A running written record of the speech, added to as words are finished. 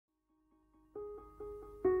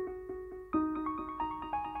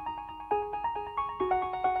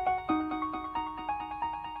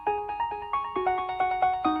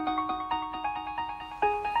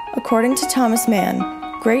According to Thomas Mann,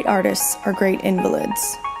 great artists are great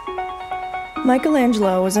invalids.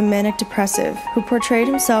 Michelangelo was a manic depressive who portrayed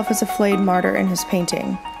himself as a flayed martyr in his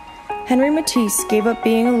painting. Henri Matisse gave up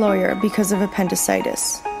being a lawyer because of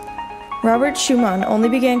appendicitis. Robert Schumann only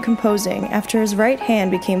began composing after his right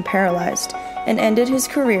hand became paralyzed and ended his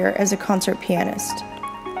career as a concert pianist.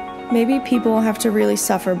 Maybe people have to really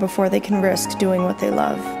suffer before they can risk doing what they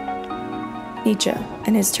love. Nietzsche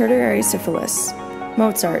and his tertiary syphilis,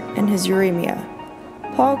 Mozart and his uremia,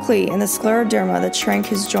 Paul Klee and the scleroderma that shrank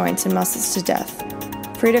his joints and muscles to death,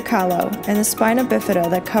 Frida Kahlo and the spina bifida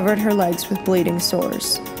that covered her legs with bleeding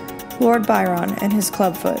sores, Lord Byron and his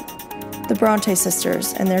clubfoot, the Bronte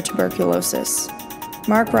sisters and their tuberculosis,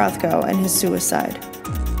 Mark Rothko and his suicide,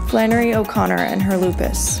 Flannery O'Connor and her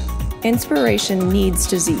lupus. Inspiration needs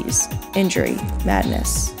disease, injury,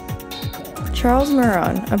 madness. Charles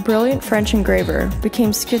Meuron, a brilliant French engraver,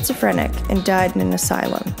 became schizophrenic and died in an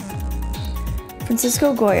asylum.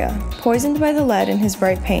 Francisco Goya, poisoned by the lead in his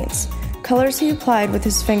bright paints, colors he applied with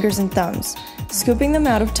his fingers and thumbs, scooping them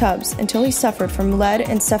out of tubs until he suffered from lead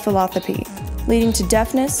encephalopathy, leading to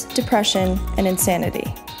deafness, depression, and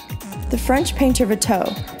insanity. The French painter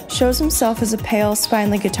Watteau shows himself as a pale,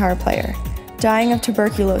 spineless guitar player, dying of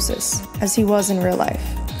tuberculosis, as he was in real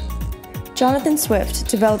life. Jonathan Swift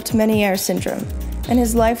developed Meniere syndrome, and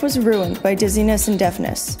his life was ruined by dizziness and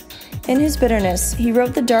deafness. In his bitterness, he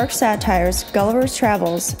wrote the dark satires Gulliver's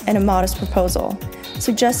Travels and A Modest Proposal,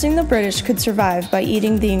 suggesting the British could survive by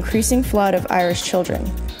eating the increasing flood of Irish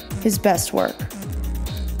children, his best work.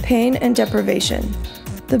 Pain and deprivation.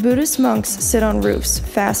 The Buddhist monks sit on roofs,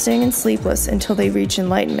 fasting and sleepless until they reach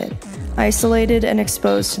enlightenment, isolated and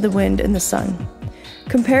exposed to the wind and the sun.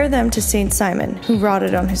 Compare them to Saint Simon, who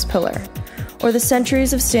rotted on his pillar, or the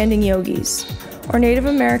centuries of standing yogis, or Native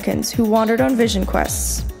Americans who wandered on vision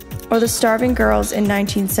quests, or the starving girls in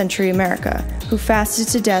 19th century America who fasted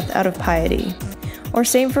to death out of piety, or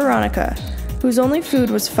Saint Veronica, whose only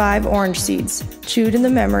food was 5 orange seeds, chewed in the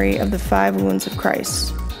memory of the 5 wounds of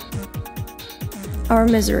Christ. Our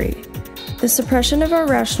misery. The suppression of our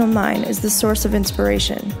rational mind is the source of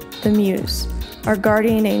inspiration, the muse, our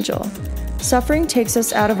guardian angel. Suffering takes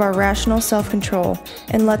us out of our rational self-control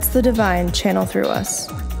and lets the divine channel through us.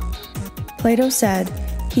 Plato said,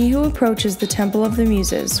 "He who approaches the temple of the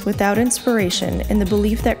muses without inspiration in the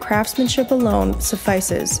belief that craftsmanship alone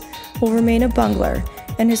suffices will remain a bungler,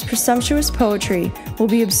 and his presumptuous poetry will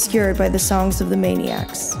be obscured by the songs of the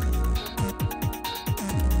maniacs."